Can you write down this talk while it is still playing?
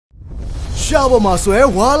ရှာပေါ်မှာ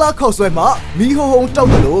ဆွဲဝါလာခောက်ဆွဲမှာမီးဟုံဟုံတောက်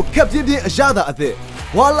တယ်လို့ခက်ပြင်းပြင်းအရသာအသစ်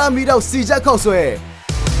ဝါလာမီတော့စီချက်ခောက်ဆွဲ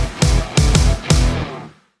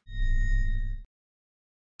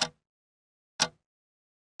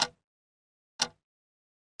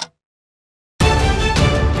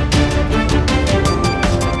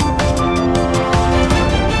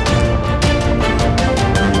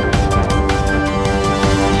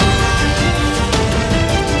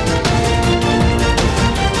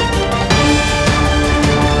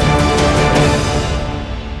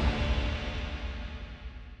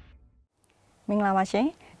မင်္ဂလာပါရှင်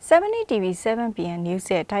 70 TV 7pm News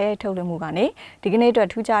ရဲ့တိုက်ရိုက်ထုတ်လွှင့်မှုကနေဒီကနေ့အတွက်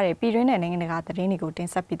ထူးခြားတဲ့ပြည်တွင်းနဲ့နိုင်ငံတကာသတင်းတွေကိုတင်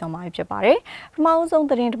ဆက်ပေးသွားမှာဖြစ်ပါတယ်ပထ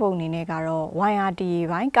မဆုံးသတင်းတစ်ပုဒ်အနေနဲ့ကတော့ YRTA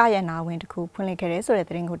ဘိုင်းကားရနာဝင်တစ်ခုဖွင့်လှစ်ခဲ့တဲ့ဆို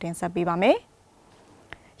တဲ့သတင်းကိုတင်ဆက်ပေးပါ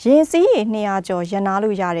မယ်ရင်စီးရေ200ကျော်ရန်နာ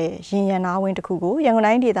လို့ရတဲ့ရင်ရန်နာဝင်တစ်ခုကိုရန်ကုန်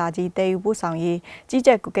တိုင်းဒေသကြီးတည်ယူပို့ဆောင်ရေးကြီးကြ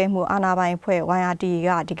ပ်ကွပ်ကဲမှုအာဏာပိုင်အဖွဲ့ YRTA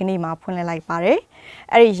ကဒီကနေ့မှဖွင့်လှစ်လိုက်ပါတယ်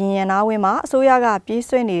။အဲ့ဒီရင်ရန်နာဝင်မှာအစိုးရကပြေး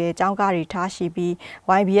ဆွဲနေတဲ့ចောင်းကားတွေထားရှိပြီး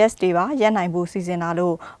YBS တွေပါရပ်နိုင်ဖို့စီစဉ်တာ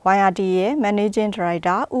လို့ YRTA ရဲ့ Managing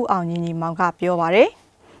Director ဦးအောင်ညီညီမောင်ကပြောပါတယ်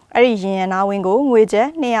။အဲ့ဒီရင်ရန်နာဝင်ကိုငွေကျပ်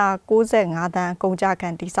295သန်းကုန်ကျ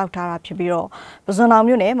ခံတိစောက်ထားတာဖြစ်ပြီးတော့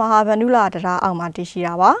ပဇွန်တော်မြို့နယ်မဟာဗန္ဓုလတရားအောက်မှာတည်ရှိ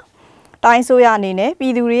တာပါ။တိုင်းဆိုရအနေနဲ့ပြ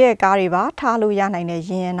ည်သူတွေရဲ့ကားတွေပါထားလို့ရနိုင်တဲ့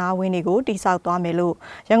ရင်ရနာဝင်းတွေကိုတိစောက်သွားမယ်လို့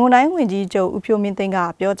ရန်ကုန်တိုင်းဝန်ကြီးချုပ်ဦးဖြိုးမင်းသိန်းက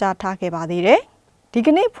ပြောကြားထားခဲ့ပါသေးတယ်။ဒီ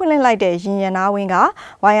ကနေ့ဖွင့်လှစ်လိုက်တဲ့ရင်ရနာဝင်းက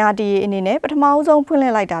YRTA အနေနဲ့ပထမအဆုံးဖွ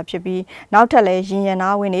င့်လှစ်လိုက်တာဖြစ်ပြီးနောက်ထပ်လည်းရင်ရ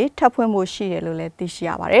နာဝင်းတွေထပ်ဖွင့်ဖို့ရှိတယ်လို့လည်းသိရှိ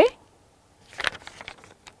ရပါတယ်။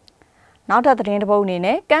နောက်ထပ်သတင်းတစ်ပုဒ်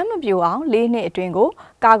အနေနဲ့ကမ်းမပြိုအောင်၄နှစ်အတွင်းကို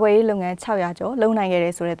ကာကွယ်ရေးလုပ်ငန်း600ကျော်လုပ်နိုင်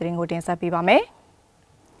ခဲ့တဲ့ဆိုတဲ့သတင်းကိုတင်ဆက်ပေးပါမယ်။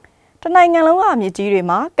တနိုင်ငံလုံးကမြေကြီး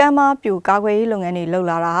တွေမှာကမ်းမပြူကာကွယ်ရေးလုပ်ငန်းတွေ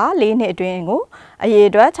လှုပ်လာတာဟာ၄နှစ်အတွင်းကိုအရေ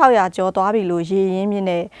အတွက်600ကျော်သွားပြီလို့ရေရင်းမြစ်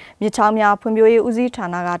နဲ့မြစ်ချောင်းများဖွံ့ဖြိုးရေးဦး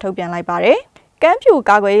စီးဌာနကထုတ်ပြန်လိုက်ပါတယ်။ကမ်း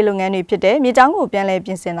ပြူကာကွယ်ရေးလုပ်ငန်းတွေဖြစ်တဲ့မြေချောင်းကိုပြန်လည်ပြ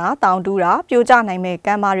င်ဆင်တာတောင်တူးတာပြိုကျနိုင်မဲ့က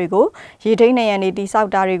မ်းမတွေကိုရေထိန်းနေရန်တွေတိစောက်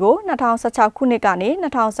တာတွေကို2016ခုနှစ်ကနေ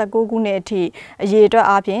2019ခုနှစ်အထိအရေ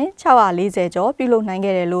အတွက်အပြင်640ကျော်ပြုလုပ်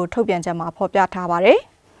နိုင်ခဲ့တယ်လို့ထုတ်ပြန်ချက်မှာဖော်ပြထားပါတယ်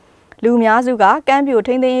။လူများစုကက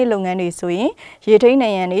မ်းပြိုထိန်းသိမ်းရေးလုပ်ငန်းတွေဆိုရင်ရေထိန်းနေ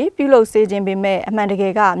ရန်တွေပြုလုပ်စေခြင်းပေမဲ့အမှန်တက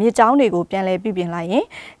ယ်ကမြေချောင်းတွေကိုပြန်လည်ပြုပြင်လိုက်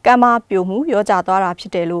ရင်ကမ်းမပြိုမှုရောကျသွားတာဖြ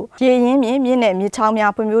စ်တယ်လို့ရေရင်းမြစ်မြစ်နဲ့မြေချောင်း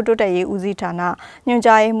များဖွံ့ဖြိုးတိုးတက်ရေးဦးစီးဌာနညွှန်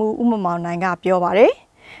ကြားရေးမှူးဦးမမောင်နိုင်ကပြောပါတယ်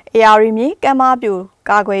။ AR မြေကမ်းမပြို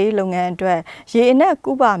ကာကွယ်ရေးလုပ်ငန်းအတွက်ရေအနက်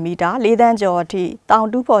ကုဗမီတာ4တန်းကျော်အထိ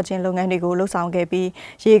တောင်တူးဖော်ခြင်းလုပ်ငန်းတွေကိုလှုပ်ဆောင်ခဲ့ပြီး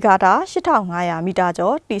ရေကာတာ8500မီတာ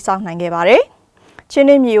ကျော်တည်ဆောက်နိုင်ခဲ့ပါတယ်။ချ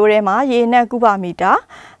င်းပြည်မြို့ထဲမှာရေအနက်ကုဗမီတာ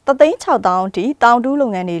3,600အထိတောင်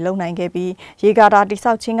တူးလုပ်ငန်းတွေလုပ်နိုင်ခဲ့ပြီးရေကာတာတိ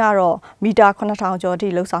ဆောက်ခြင်းကတော့မီတာ9,000ကျော်အထိ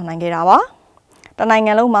လှုပ်ဆောင်နိုင်ခဲ့တာပါ။တနိုင်ငံ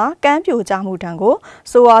လုံးမှာကမ်းပြိုကျမှုတန်း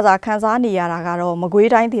ကိုစိုးဝါစာခန်းစားနေရတာကတော့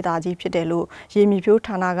မကွေးတိုင်းဒေသကြီးဖြစ်တယ်လို့ရေမြေ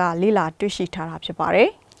ဖြိုးဌာနကလေ့လာတွေ့ရှိထားတာဖြစ်ပါတယ်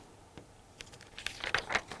။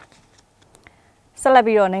ဆက်လက်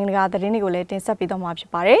ပြီးတော့နိုင်ငံတကာသတင်းတွေကိုလည်းတင်ဆက်ပေးသွား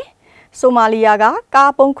မှာဖြစ်ပါတယ်။ဆိုမာလီယာက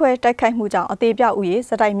ကားပုံခွဲတိုက်ခိုက်မှုကြောင့်အသေးပြောက်ဥယေ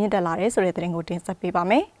စတိုက်မြင့်တက်လာတဲ့ဆိုတဲ့သတင်းကိုတင်ဆက်ပေးပါ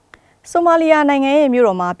မယ်။ဆိုမာလီယာနိုင်ငံရဲ့မြို့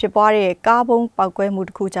တော်မှာဖြစ်ပွားတဲ့ကားပုံပောက်ကွဲမှုတ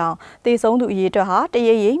စ်ခုကြောင့်သေဆုံးသူအရေအတွက်ဟာတ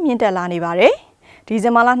ရိပ်ရိပ်မြင့်တက်လာနေပါတယ်။ဒီ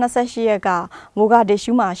ဇင်ဘာလ28ရက်ကမိုဂါဒစ်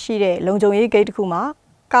ရှူးမှာရှိတဲ့လုံခြုံရေးဂိတ်တစ်ခု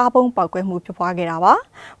မှာကားပုံပောက်ကွဲမှုဖြစ်ပွားခဲ့တာပါ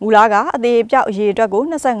။မူလကအသေးပြောက်အရေအတွက်ကို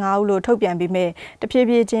25ဦးလို့ထုတ်ပြန်ပြီးမြဲတဖြ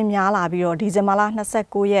ည်းဖြည်းချင်းများလာပြီးတော့ဒီဇင်ဘာလ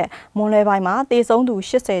29ရက်မွန်းလွဲပိုင်းမှာသေဆုံးသူ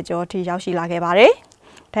80ကျော်အထိရောက်ရှိလာခဲ့ပါတယ်။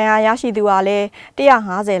ဒဏ်ရာရရှိသူကလည်း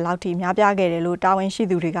150လောက်ထိများပြားခဲ့တယ်လို့တာဝန်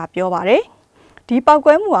ရှိသူတွေကပြောပါတယ်။ဒီ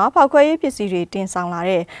ပောက်ကွဲမှုဟာဖောက်ခွဲရေးပစ္စည်းတွေတင်ဆောင်လာ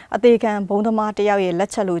တဲ့အသေးခံဘုံသမားတယောက်ရဲ့လက်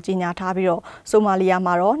ချက်လို့ကြေညာထားပြီးတော့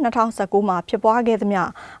ဆိုမာလီယာမှာတော့2019မှာဖြစ်ပွားခဲ့သမျှ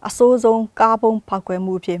အဆိုးဆုံးကားပုံဖောက်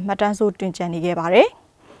ခွဲမှုအဖြစ်မှတ်တမ်းဆိုတင်ကြံနေခဲ့ပါတယ်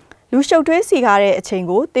။လူရှုပ်ထွေးစီကားတဲ့အ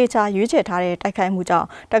ချိန်ကိုတေချာရွေးချယ်ထားတဲ့တိုက်ခိုက်မှုကြော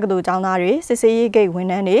င့်တက္ကသိုလ်ကျောင်းသားတွေစစ်ဆေးရေးဂိတ်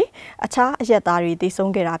ဝန်ထမ်းတွေအခြားအရက်သားတွေတည်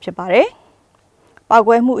ဆုံခဲ့တာဖြစ်ပါတယ်။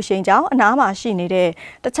ပောက်ကွဲမှုအရှိန်ကြောင့်အနားမှာရှိနေ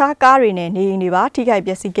တဲ့တခြားကားတွေနဲ့နေအိမ်တွေပါထိ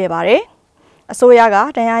ခိုက်ပျက်စီးခဲ့ပါတယ်။အစိုးရ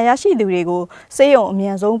ကဒဏ်ရာရရှိသူတွေကိုစေယုံအမြ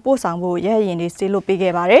န်ဆုံးပို့ဆောင်ဖို့ရဟရင်တွေစေလွှတ်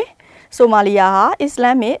ပေးခဲ့ပါတယ်။ဆိုမာလီယာဟာအစ္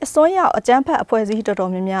စလာမစ်အစွန်းရောက်အကြမ်းဖက်အဖွဲ့အစည်းတော်တော်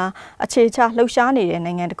များများအခြေချလှုပ်ရှားနေတဲ့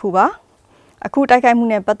နိုင်ငံတစ်ခုပါ။အခုတိုက်ခိုက်မှု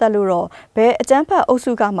နဲ့ပတ်သက်လို့တော့ဘယ်အကြမ်း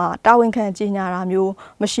ဖက်အုပ်စုကမှတာဝန်ခံကြေညာတာ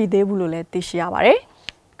မျိုးမရှိသေးဘူးလို့လည်းသိရှိရပါတယ်။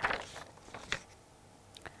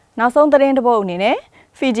နောက်ဆုံးသတင်းတစ်ပုဒ်အနေ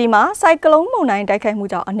နဲ့ဖီဂျီမှာဆိုင်ကလုန်းမုန်တိုင်းတိုက်ခိုက်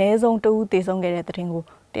မှုကြောင့်အနည်းဆုံး2ဦးသေဆုံးခဲ့တဲ့သတင်းကို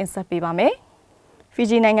တင်ဆက်ပေးပါမယ်။ဖီ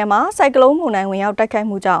ဂျီနိုင်ငံမှာဆိုင်ကလုန်းမုန်တိုင်းဝင်ရောက်တိုက်ခိုက်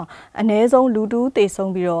မှုကြောင့်အနည်းဆုံးလူ2ဦးသေ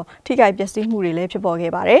ဆုံးပြီးတော့ထိခိုက်ပျက်စီးမှုတွေလည်းဖြစ်ပေါ်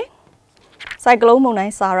ခဲ့ပါတယ်။ဆိုင်ကလုန်းမုန်တို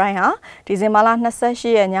င်းဆာရိုင်းဟာဒီဇင်ဘာလ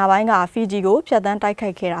28ရက်ညပိုင်းကဖီဂျီကိုဖျက်ဆီးတိုက်ခို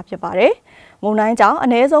က်ခဲ့တာဖြစ်ပါတယ်။မုန်တိုင်းကြောင့်အ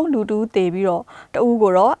နည်းဆုံးလူ2ဦးသေပြီးတော့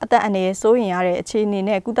တဦးကိုတော့အသက်အန္တရာယ်စိုးရိမ်ရတဲ့အခြေ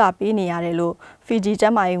အနေနဲ့ကုသပေးနေရတယ်လို့ဖီ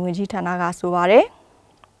ဂျီကျန်းမာရေးဝန်ကြီးဌာနကဆိုပါတယ်။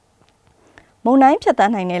 မုန်တိုင်းဖြတ်တ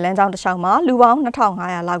န်းနိုင်တဲ့လမ်းကြောင်းတစ်လျှောက်မှာလူပေါင်း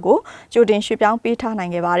2500လောက်ကိုကြိုတင်ရွှေ့ပြောင်းပေးထားနို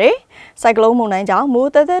င်ခဲ့ပါတယ်။စိုက်ကလုန်းမုန်တိုင်းကြောင့်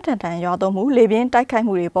မိုးသက်သက်ထန်ထန်ရွာသွန်းမှုလေပြင်းတိုက်ခိုက်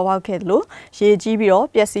မှုတွေပေါ်ပေါက်ခဲ့သလိုရေကြီးပြီးတော့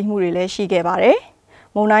ပျက်စီးမှုတွေလည်းရှိခဲ့ပါတယ်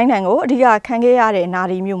။မုန်တိုင်းကိုအဓိကခံခဲ့ရတဲ့နာ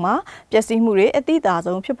ရီမြို့မှာပျက်စီးမှုတွေအသည့်အသာ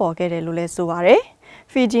ဆုံးဖြစ်ပေါ်ခဲ့တယ်လို့လည်းဆိုပါတယ်။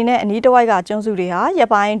ဖီဂျီနဲ့အနီးတစ်ဝိုက်ကကျွန်းစုတွေဟာရ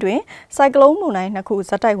ပိုင်းတွင်စိုက်ကလုန်းမုန်တိုင်းနှစ်ခု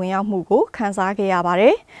ဇက်တိုက်ဝင်ရောက်မှုကိုခန်းစားခဲ့ရပါတ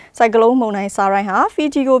ယ်။စိုက်ကလုန်းမုန်တိုင်းစာရိုင်းဟာဖီ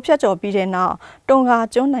ဂျီကိုဖျက်ကျော်ပြီးတဲ့နောက်တွန်ဂါ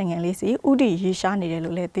ကျွန်းနိုင်ငံလေးစီဥတီရေရှားနေတယ်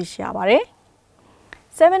လို့လည်းသိရှိရပါတယ်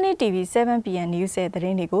။ 7 TV 7pm News ရဲ့သတ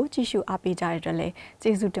င်းတွေကိုကြည့်ရှုအားပေးကြတဲ့အတွက်လည်း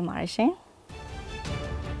ကျေးဇူးတင်ပါတယ်ရှင်။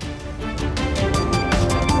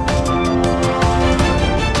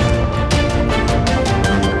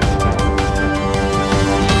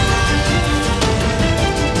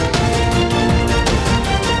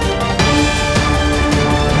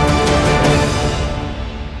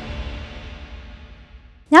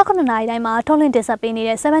 ။ည9:00 နာရီတိုင်းမှာထုတ်လွှင့်တင်ဆက်ပေးနေ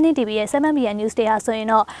တဲ့7 TV ရဲ့7pm News တွေဟာဆိုရင်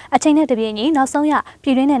တော့အချိန်နဲ့တပြေးညီနောက်ဆုံးရပြ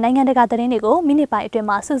ည်တွင်းနဲ့နိုင်ငံတကာသတင်းတွေကိုမိနစ်ပိုင်းအတွင်း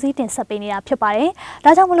မှာစူးစီးတင်ဆက်ပေးနေတာဖြစ်ပါတယ်။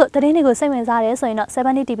ဒါကြောင့်မလို့သတင်းတွေကိုစိတ်ဝင်စားရဲဆိုရင်တော့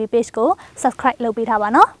7 TV page ကို subscribe လုပ်ပေးထားပါ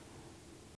နော်။